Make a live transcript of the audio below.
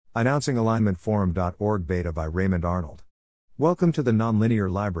Announcing AlignmentForum.org beta by Raymond Arnold. Welcome to the Nonlinear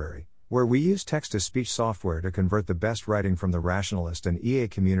Library, where we use text-to-speech software to convert the best writing from the Rationalist and EA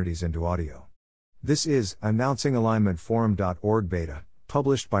communities into audio. This is Announcing AlignmentForum.org beta,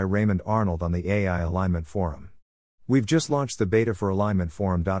 published by Raymond Arnold on the AI Alignment Forum. We've just launched the beta for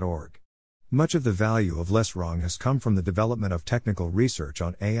AlignmentForum.org. Much of the value of LessWrong has come from the development of technical research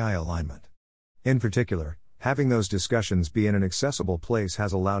on AI alignment. In particular, having those discussions be in an accessible place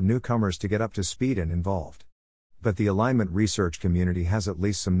has allowed newcomers to get up to speed and involved. But the alignment research community has at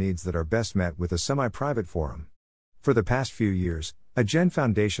least some needs that are best met with a semi-private forum. For the past few years,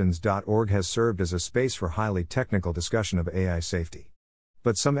 AgentFoundations.org has served as a space for highly technical discussion of AI safety.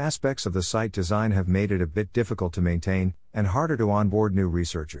 But some aspects of the site design have made it a bit difficult to maintain, and harder to onboard new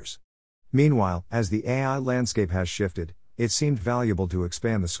researchers. Meanwhile, as the AI landscape has shifted, it seemed valuable to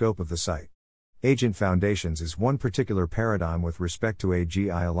expand the scope of the site. Agent Foundations is one particular paradigm with respect to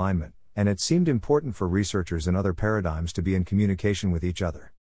AI alignment, and it seemed important for researchers in other paradigms to be in communication with each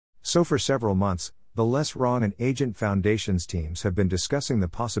other. So for several months, the LessWrong and AgentFoundations teams have been discussing the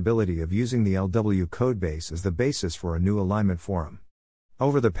possibility of using the LW codebase as the basis for a new alignment forum.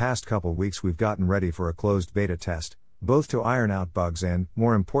 Over the past couple weeks we've gotten ready for a closed beta test, both to iron out bugs and,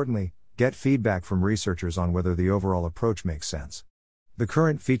 more importantly, get feedback from researchers on whether the overall approach makes sense. The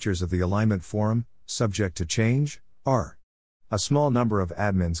current features of the Alignment Forum, subject to change, are: a small number of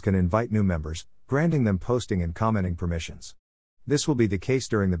admins can invite new members, granting them posting and commenting permissions. This will be the case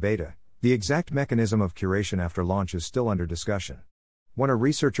during the beta. The exact mechanism of curation after launch is still under discussion. When a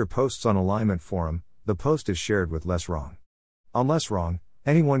researcher posts on Alignment Forum, the post is shared with LessWrong. On LessWrong,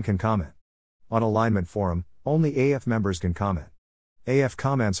 anyone can comment. On Alignment Forum, only AF members can comment. AF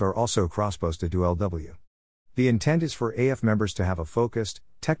comments are also crossposted to LW. The intent is for AF members to have a focused,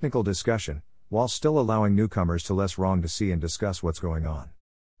 technical discussion, while still allowing newcomers to LessWrong to see and discuss what's going on.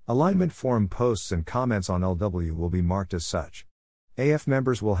 Alignment Forum posts and comments on LW will be marked as such. AF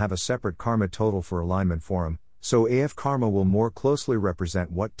members will have a separate karma total for Alignment Forum, so AF karma will more closely represent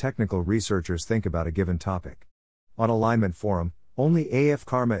what technical researchers think about a given topic. On Alignment Forum, only AF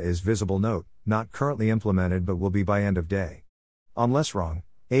karma is visible. Note, not currently implemented but will be by end of day. On LessWrong,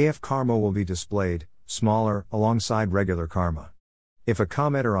 AF karma will be displayed, smaller, alongside regular karma. If a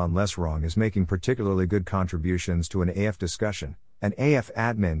commenter on LessWrong is making particularly good contributions to an AF discussion, an AF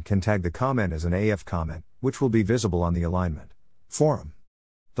admin can tag the comment as an AF comment, which will be visible on the Alignment Forum.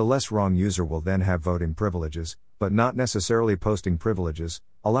 The LessWrong user will then have voting privileges, but not necessarily posting privileges,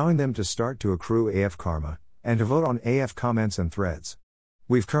 allowing them to start to accrue AF karma, and to vote on AF comments and threads.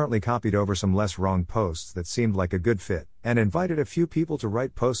 We've currently copied over some LessWrong posts that seemed like a good fit, and invited a few people to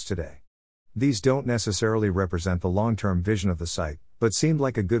write posts today. These don't necessarily represent the long-term vision of the site, but seemed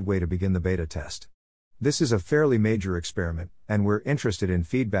like a good way to begin the beta test. This is a fairly major experiment, and we're interested in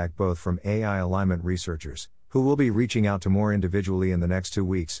feedback both from AI alignment researchers, who will be reaching out to more individually in the next 2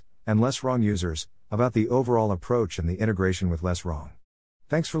 weeks, and LessWrong users, about the overall approach and the integration with LessWrong.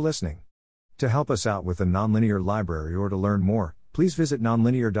 Thanks for listening. To help us out with the Nonlinear Library or to learn more, please visit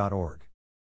nonlinear.org.